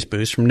Genius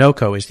Boost from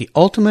NOCO is the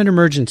ultimate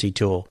emergency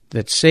tool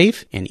that's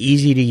safe and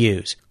easy to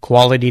use.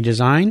 Quality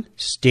design,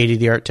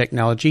 state-of-the-art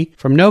technology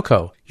from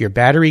NOCO, your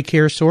battery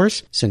care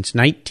source since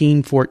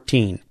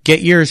 1914.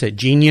 Get yours at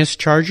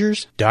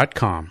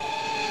geniuschargers.com.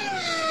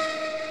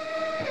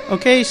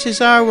 Okay,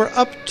 Cesar, we're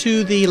up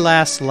to the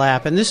last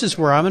lap, and this is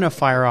where I'm going to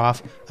fire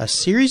off a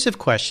series of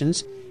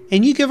questions,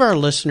 and you give our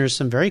listeners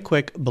some very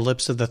quick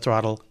blips of the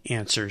throttle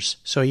answers.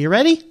 So you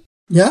ready?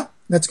 Yeah,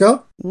 let's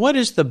go. What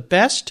is the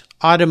best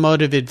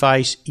automotive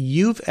advice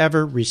you've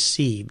ever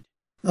received?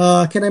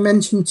 Can I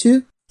mention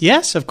 2?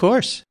 Yes, of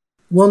course.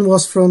 One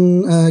was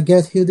from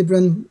Gert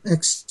Hildebrand,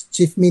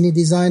 ex-chief Mini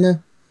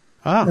designer.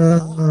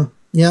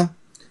 Yeah.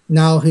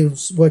 Now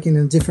he's working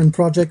in a different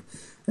project.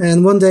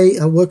 And one day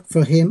I worked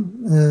for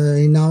him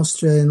in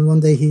Austria, and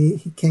one day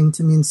he came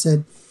to me and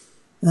said,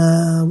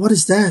 what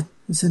is that?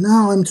 I said,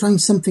 no, I'm trying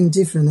something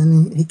different.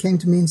 And he came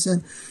to me and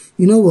said,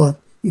 you know what?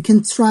 You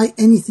can try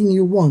anything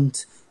you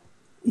want.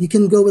 You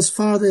can go as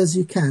far as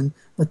you can,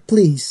 but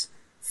please,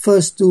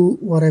 first do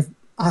what I've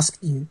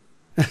asked you.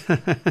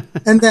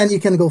 And then you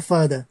can go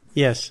further.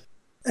 Yes.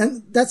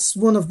 And that's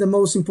one of the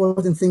most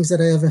important things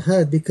that I ever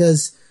heard,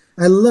 because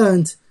I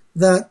learned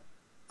that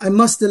I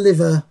must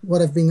deliver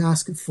what I've been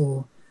asked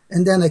for,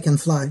 and then I can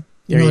fly.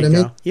 You know what I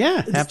mean?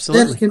 Yeah,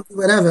 absolutely. Then you can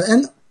do whatever.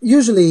 And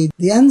usually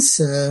the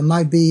answer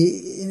might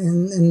be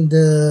in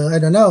the,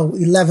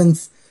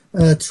 11th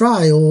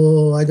try,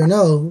 or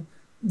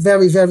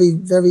very, very,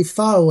 very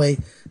far away.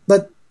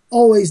 But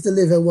always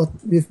deliver what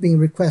we've been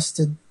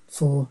requested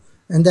for,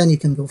 and then you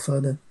can go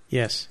further.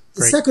 Yes.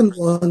 The second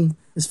one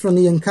is from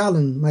Ian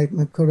Callan, my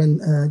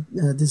current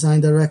design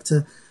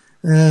director.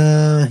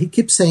 He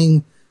keeps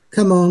saying,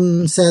 come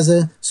on,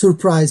 Cesar,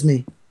 surprise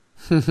me.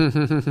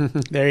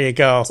 There you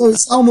go. So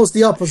it's almost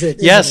the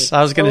opposite. Yes,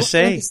 I was going to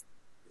say.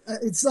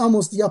 It's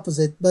almost the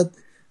opposite, but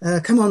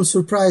come on,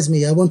 surprise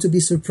me. I want to be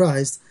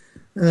surprised.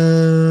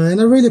 And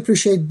I really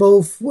appreciate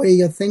both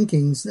way of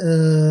thinking,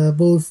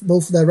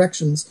 both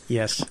directions.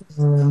 Yes.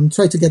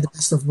 Try to get the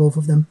best of both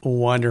of them.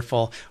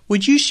 Wonderful.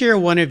 Would you share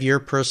one of your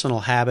personal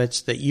habits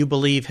that you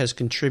believe has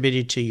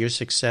contributed to your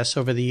success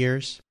over the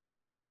years?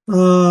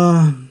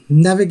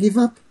 Never give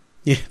up.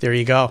 Yeah, there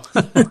you go.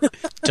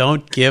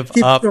 Don't give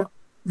up.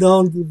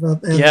 Don't give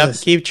up. Ever. Yep,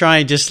 keep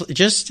trying.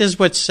 Just as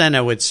what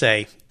Senna would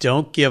say.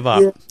 Don't give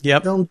up. Yeah,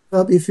 yep. Don't give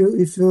up. If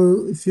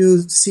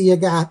you see a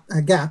gap,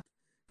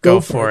 go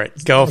for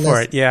it. Go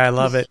for it. Yeah, I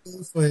love it.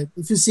 Go for it.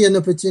 If you see an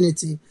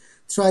opportunity,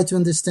 try to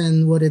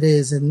understand what it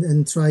is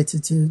and try to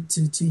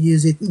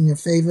use it in your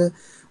favor,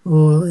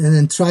 and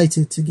then try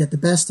to get the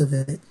best of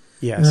it.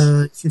 Yes.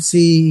 If you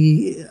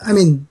see,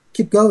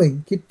 keep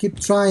going,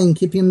 keep trying,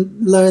 keep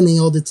learning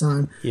all the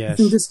time. Yes. I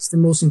think this is the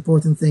most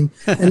important thing.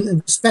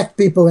 and respect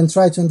people and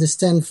try to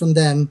understand from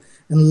them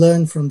and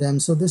learn from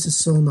them. So this is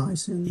so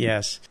nice. And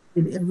yes.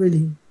 I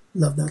really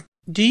love that.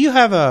 Do you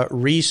have a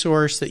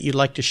resource that you'd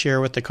like to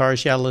share with the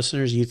Cars Yeah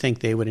listeners you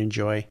think they would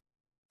enjoy?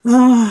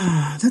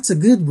 That's a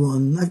good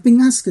one. I've been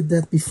asked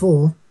that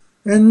before.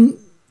 And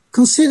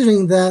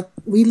considering that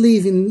we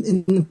live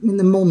in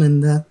the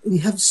moment that we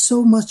have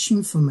so much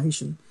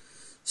information.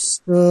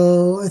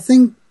 So I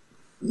think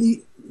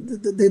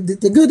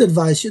the good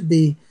advice should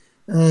be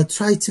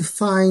try to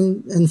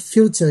find and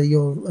filter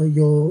your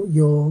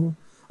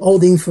all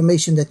the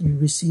information that you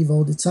receive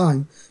all the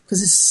time,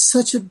 because it's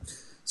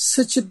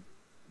such a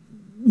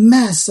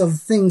mess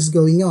of things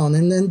going on,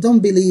 and don't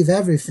believe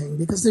everything,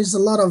 because there's a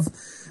lot of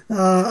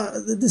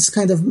this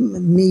kind of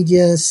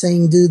media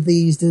saying do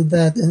these, do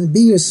that, and be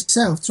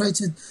yourself. Try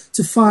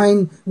to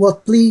find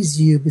what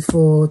pleases you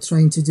before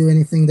trying to do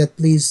anything that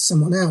pleases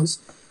someone else.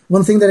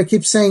 One thing that I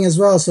keep saying as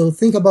well, so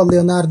think about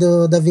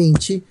Leonardo da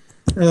Vinci,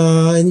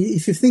 and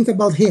if you think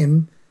about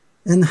him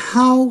and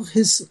how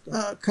his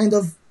kind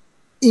of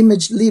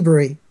image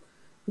library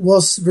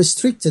was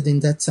restricted in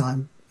that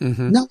time.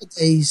 Mm-hmm.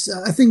 Nowadays,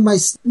 I think my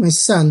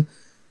son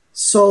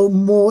saw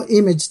more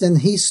image than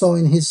he saw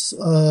in his...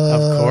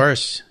 of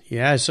course.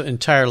 Yeah, his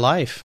entire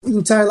life.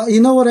 You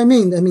know what I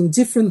mean? I mean,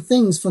 different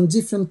things from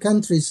different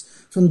countries,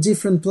 from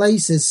different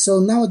places. So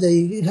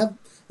nowadays,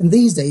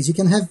 these days, you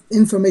can have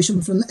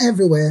information from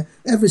everywhere,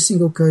 every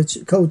single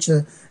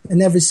culture,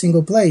 and every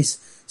single place.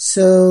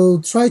 So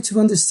try to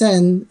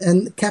understand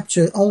and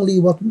capture only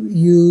what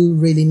you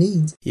really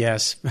need.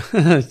 Yes.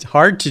 It's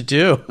hard to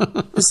do.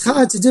 It's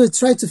hard to do.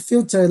 Try to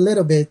filter a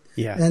little bit.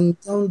 Yeah. And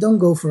don't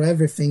go for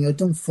everything, or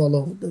don't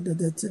follow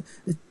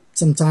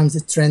sometimes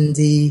the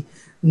trendy,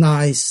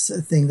 nice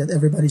thing that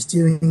everybody's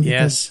doing.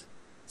 Yes.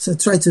 So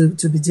try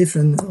to be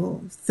different, or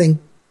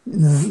think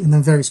in a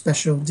very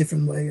special,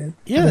 different way.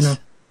 Yes.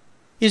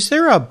 Is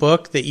there a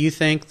book that you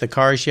think the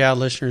Cars Yeah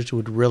listeners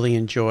would really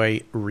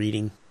enjoy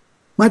reading?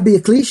 Might be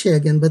a cliche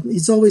again, but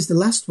it's always the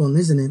last one,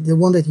 isn't it? The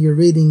one that you're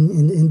reading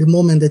in the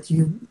moment that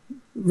you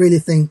really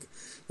think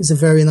is a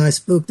very nice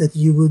book that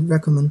you would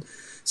recommend.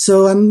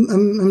 So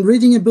I'm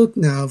reading a book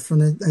now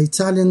from an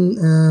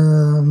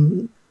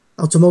Italian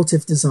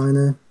automotive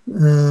designer.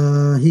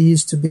 He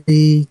used to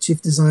be chief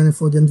designer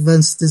for the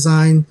Advanced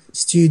Design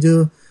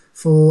Studio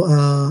for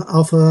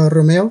Alfa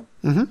Romeo.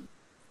 Mm-hmm.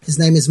 His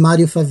name is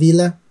Mario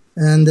Favilla,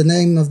 and the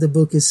name of the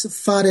book is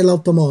Fare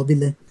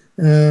l'automobile.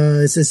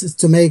 It's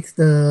to make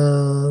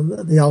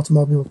the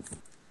automobile.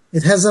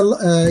 It has a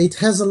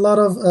lot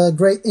of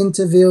great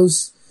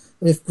interviews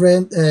with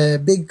great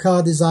big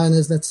car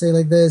designers, let's say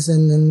like this,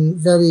 and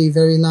very,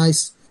 very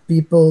nice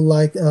people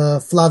like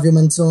Flavio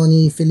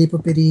Manzoni, Filippo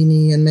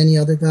Perini, and many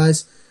other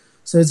guys.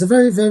 So it's a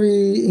very,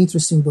 very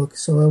interesting book.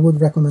 So I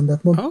would recommend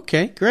that one.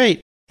 Okay,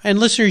 great. And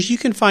listeners, you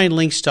can find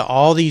links to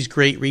all these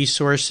great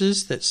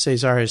resources that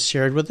Cesar has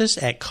shared with us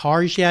at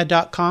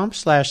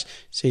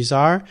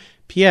carsyeah.com/Cesar.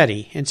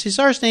 Pieri. And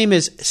Cesar's name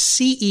is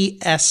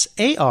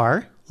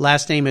Cesar.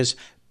 Last name is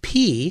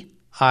Pieri.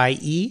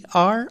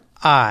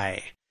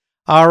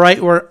 All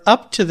right, we're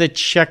up to the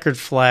checkered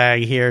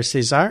flag here,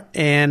 Cesar.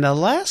 And the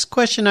last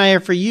question I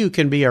have for you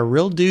can be a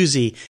real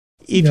doozy.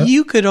 If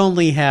you could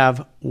only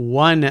have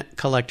one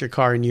collector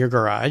car in your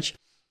garage,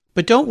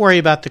 but don't worry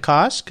about the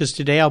cost, because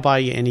today I'll buy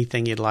you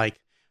anything you'd like,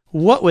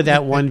 what would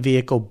that one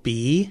vehicle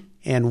be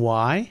and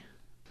why?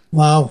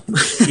 Wow.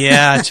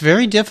 Yeah, it's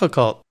very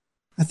difficult.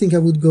 I think I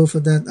would go for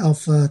that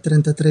Alfa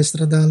 33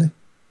 Stradale.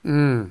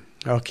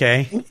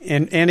 Okay.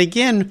 And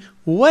again,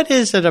 what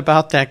is it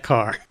about that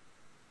car?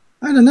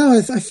 I don't know.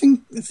 I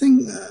think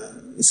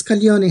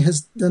Scaglione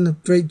has done a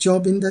great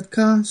job in that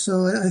car.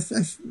 So I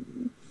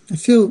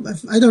feel,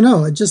 I don't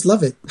know. I just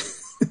love it.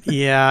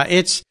 Yeah,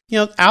 it's,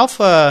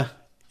 Alfa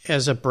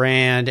as a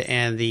brand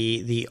and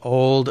the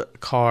old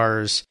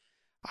cars.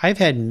 I've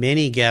had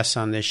many guests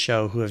on this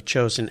show who have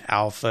chosen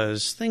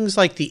Alfas, things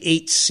like the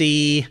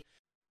 8C,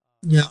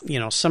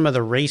 some of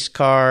the race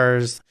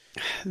cars.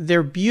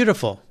 They're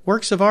beautiful,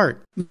 works of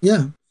art.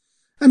 Yeah.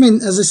 I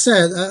mean, as I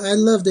said, I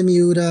love the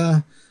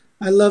Miura.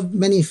 I love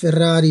many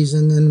Ferraris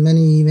and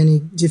many, many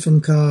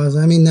different cars.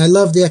 I mean, I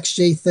love the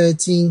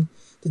XJ13,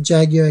 the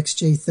Jaguar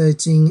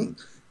XJ13,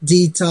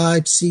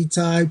 D-type,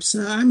 C-types.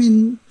 I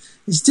mean,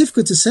 it's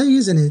difficult to say,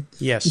 isn't it?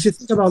 Yes. If you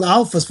think about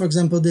Alfas, for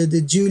example,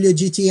 the Giulia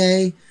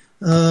GTA,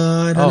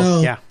 I don't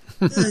know. Yeah.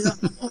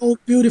 All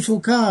beautiful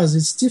cars.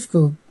 It's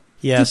difficult.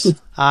 Yes,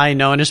 I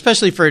know. And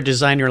especially for a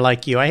designer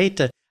like you, I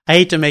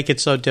hate to make it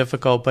so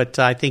difficult, but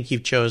I think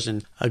you've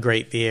chosen a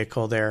great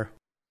vehicle there.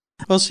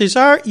 Well,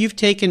 Cesar, you've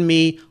taken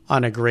me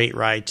on a great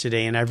ride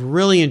today, and I've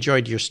really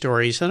enjoyed your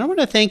stories. And I want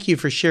to thank you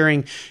for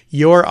sharing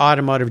your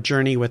automotive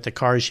journey with the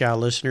Cars Yeah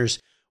listeners.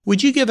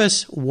 Would you give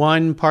us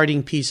one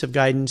parting piece of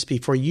guidance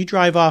before you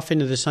drive off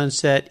into the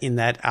sunset in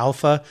that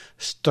Alfa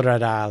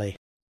Stradale?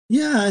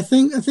 Yeah, I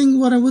think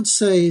what I would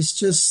say is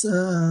just,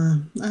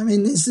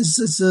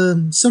 it's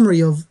a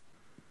summary of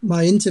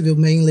my interview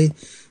mainly,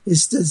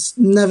 is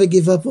never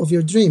give up of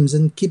your dreams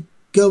and keep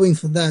going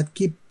for that.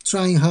 Keep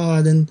trying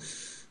hard and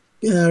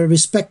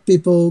respect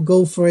people,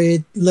 go for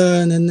it,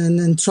 learn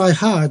and try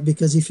hard,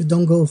 because if you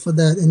don't go for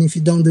that and if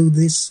you don't do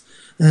these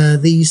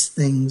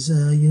things,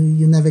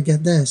 you never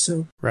get there.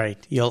 So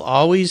right, you'll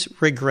always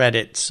regret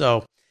it.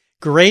 So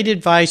great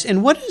advice.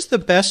 And what is the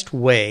best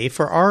way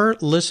for our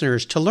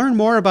listeners to learn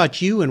more about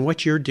you and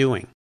what you're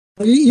doing?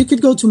 You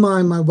could go to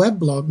my web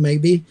blog,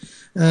 maybe.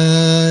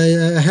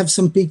 I have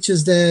some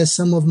pictures there,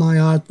 some of my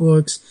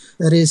artworks.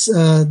 That is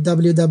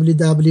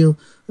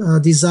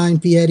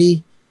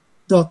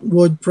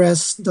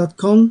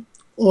www.designpieri.wordpress.com,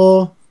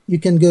 or you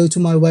can go to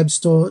my web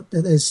store,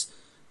 that is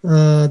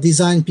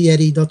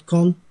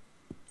designpieri.com,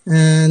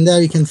 and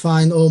there you can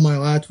find all my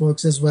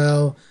artworks as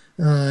well,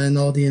 and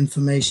all the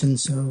information.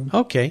 So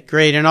okay,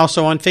 great. And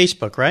also on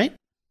Facebook, right?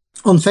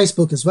 On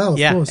Facebook as well, of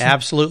course. Yeah,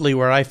 absolutely,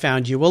 where I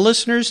found you. Well,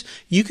 listeners,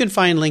 you can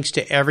find links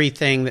to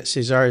everything that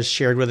Cesar has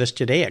shared with us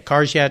today at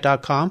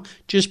carsyeah.com.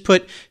 Just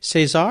put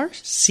Cesar,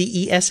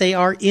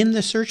 C-E-S-A-R, in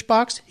the search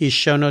box. His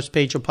show notes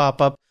page will pop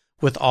up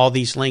with all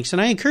these links.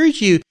 And I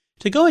encourage you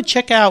to go and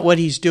check out what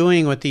he's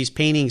doing with these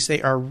paintings.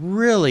 They are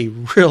really,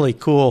 really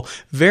cool,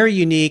 very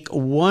unique,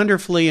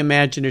 wonderfully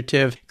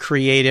imaginative,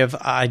 creative.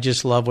 I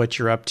just love what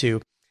you're up to.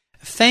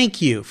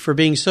 Thank you for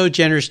being so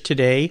generous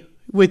today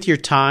with your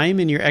time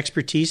and your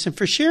expertise, and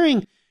for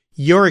sharing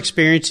your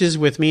experiences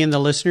with me and the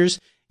listeners.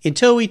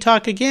 Until we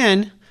talk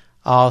again,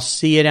 I'll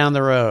see you down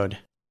the road.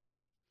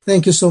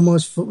 Thank you so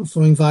much for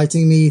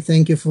inviting me.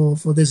 Thank you for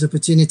this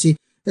opportunity.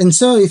 And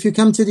so if you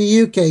come to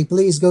the UK,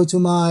 please go to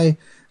my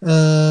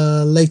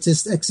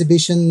latest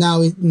exhibition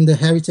now in the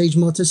Heritage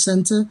Motor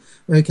Centre,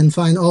 where you can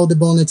find all the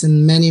bonnets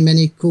and many,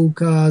 many cool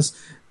cars,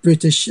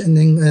 British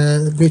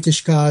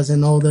cars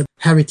and all the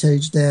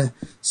heritage there.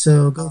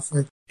 So go for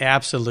it.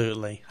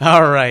 Absolutely.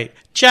 All right.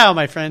 Ciao,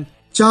 my friend.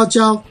 Ciao,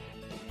 ciao.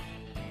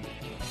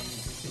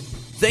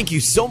 Thank you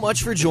so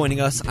much for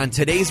joining us on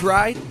today's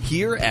ride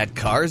here at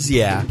Cars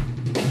Yeah.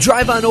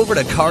 Drive on over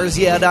to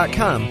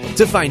carsyeah.com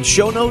to find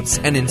show notes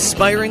and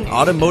inspiring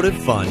automotive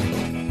fun.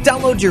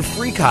 Download your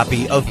free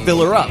copy of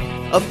Filler Up,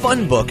 a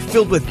fun book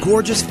filled with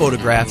gorgeous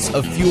photographs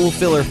of fuel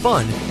filler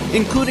fun,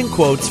 including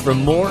quotes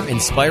from more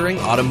inspiring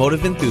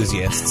automotive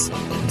enthusiasts.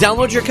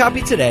 Download your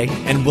copy today,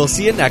 and we'll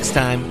see you next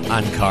time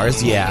on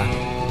Cars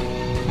Yeah.